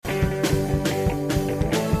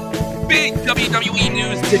Big WWE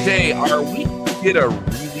news today. Are we going to get a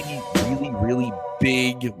really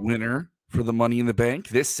big winner for the Money in the Bank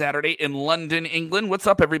this Saturday in London, England? What's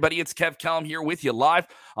up, everybody? It's Kev Callum here with you live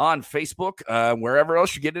on Facebook, wherever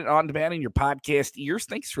else you get it on demand in your podcast ears.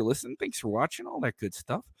 Thanks for listening. Thanks for watching. All that good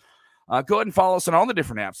stuff. Go ahead and follow us on all the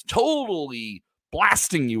different apps. Totally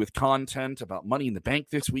blasting you with content about Money in the Bank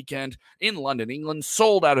this weekend in London, England.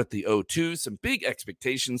 Sold out at the O2. Some big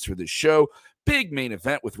expectations for this show. Big main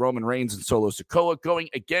event with Roman Reigns and Solo Sikoa going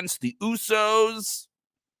against the Usos.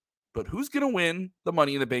 But who's going to win the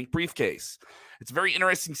Money in the Bank briefcase? It's a very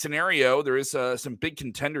interesting scenario. There is some big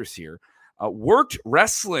contenders here. Worked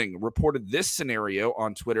Wrestling reported this scenario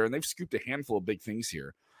on Twitter, and they've scooped a handful of big things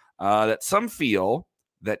here. That some feel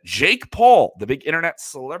that Jake Paul, the big internet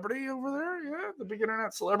celebrity over there, the big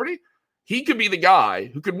internet celebrity, he could be the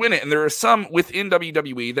guy who could win it. And there are some within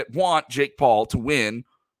WWE that want Jake Paul to win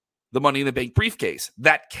the Money in the Bank briefcase.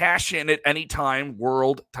 That cash in at any time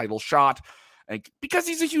world title shot. And because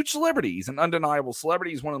he's a huge celebrity. He's an undeniable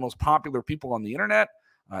celebrity. He's one of the most popular people on the internet.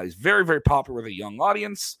 He's very, very popular with a young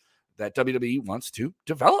audience that WWE wants to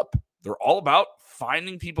develop. They're all about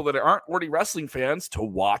finding people that aren't already wrestling fans to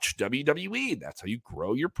watch WWE. That's how you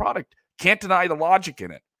grow your product. Can't deny the logic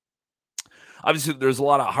in it. Obviously, there's a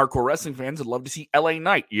lot of hardcore wrestling fans that love to see LA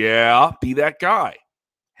Knight. Yeah, be that guy.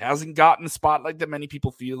 Hasn't gotten the spotlight that many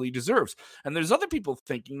people feel he deserves. And there's other people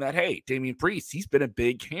thinking that, hey, Damian Priest, he's been a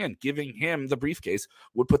big hand. Giving him the briefcase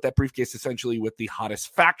would put that briefcase essentially with the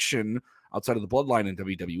hottest faction outside of the bloodline in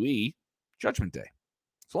WWE, Judgment Day.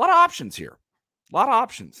 There's a lot of options here. A lot of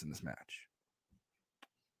options in this match.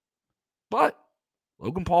 But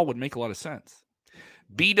Logan Paul would make a lot of sense.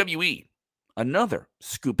 BWE, another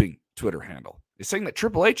scooping Twitter handle, is saying that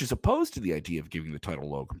Triple H is opposed to the idea of giving the title to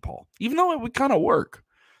Logan Paul, even though it would kind of work.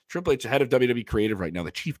 Triple H, the head of WWE Creative right now,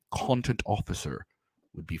 the chief content officer,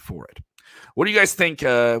 would be for it. What do you guys think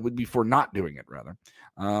would be for not doing it, rather?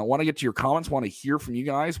 Want to get to your comments, want to hear from you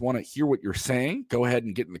guys, want to hear what you're saying, go ahead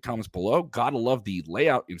and get in the comments below. Gotta love the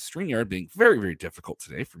layout in StreamYard being very, very difficult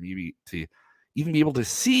today for me to even be able to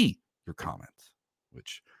see your comments,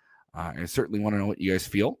 which I certainly want to know what you guys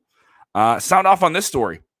feel. Sound off on this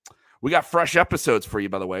story. We got fresh episodes for you,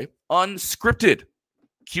 by the way. Unscripted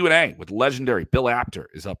Q&A with legendary Bill Apter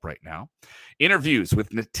is up right now. Interviews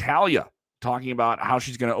with Natalya talking about how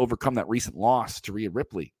she's going to overcome that recent loss to Rhea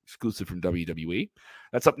Ripley, exclusive from WWE.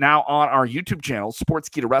 That's up now on our YouTube channels,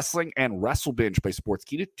 Sportskeeda Wrestling and WrestleBinge by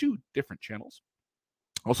Sportskeeda, 2 different channels.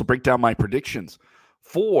 Also break down my predictions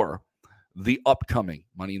for the upcoming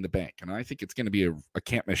Money in the Bank. And I think it's going to be a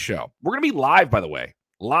can't miss show. We're going to be live, by the way,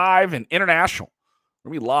 live and international.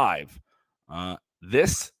 We're going to be live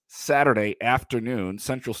this Saturday afternoon,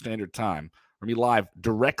 Central Standard Time. We're going to be live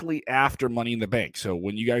directly after Money in the Bank. So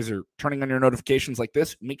when you guys are turning on your notifications like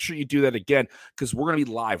this, make sure you do that again because we're going to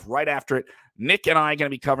be live right after it. Nick and I are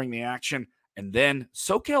going to be covering the action. And then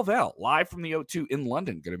SoCal Val, live from the O2 in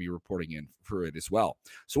London, going to be reporting in for it as well.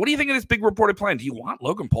 So what do you think of this big reported plan? Do you want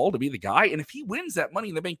Logan Paul to be the guy? And if he wins that Money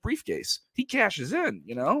in the Bank briefcase, he cashes in,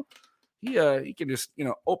 you know? He can just,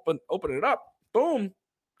 open it up. Boom.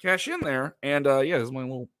 Cash in there. And, there's my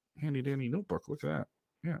little handy-dandy notebook. Look at that.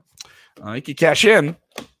 Yeah. He could cash in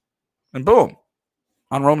and boom,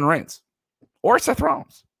 on Roman Reigns or Seth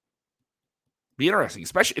Rollins. Be interesting,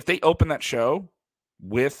 especially if they open that show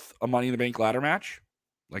with a Money in the Bank ladder match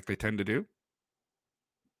like they tend to do.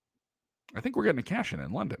 I think we're getting a cash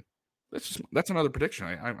in London. That's another prediction.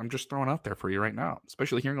 I'm just throwing out there for you right now,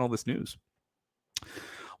 especially hearing all this news.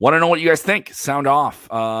 Want to know what you guys think? Sound off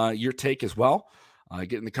your take as well.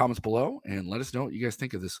 Get in the comments below and let us know what you guys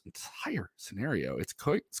think of this entire scenario. It's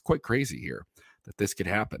quite crazy here that this could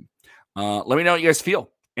happen. Let me know what you guys feel.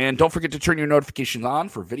 And don't forget to turn your notifications on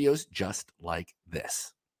for videos just like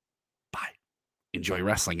this. Bye. Enjoy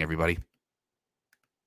wrestling, everybody.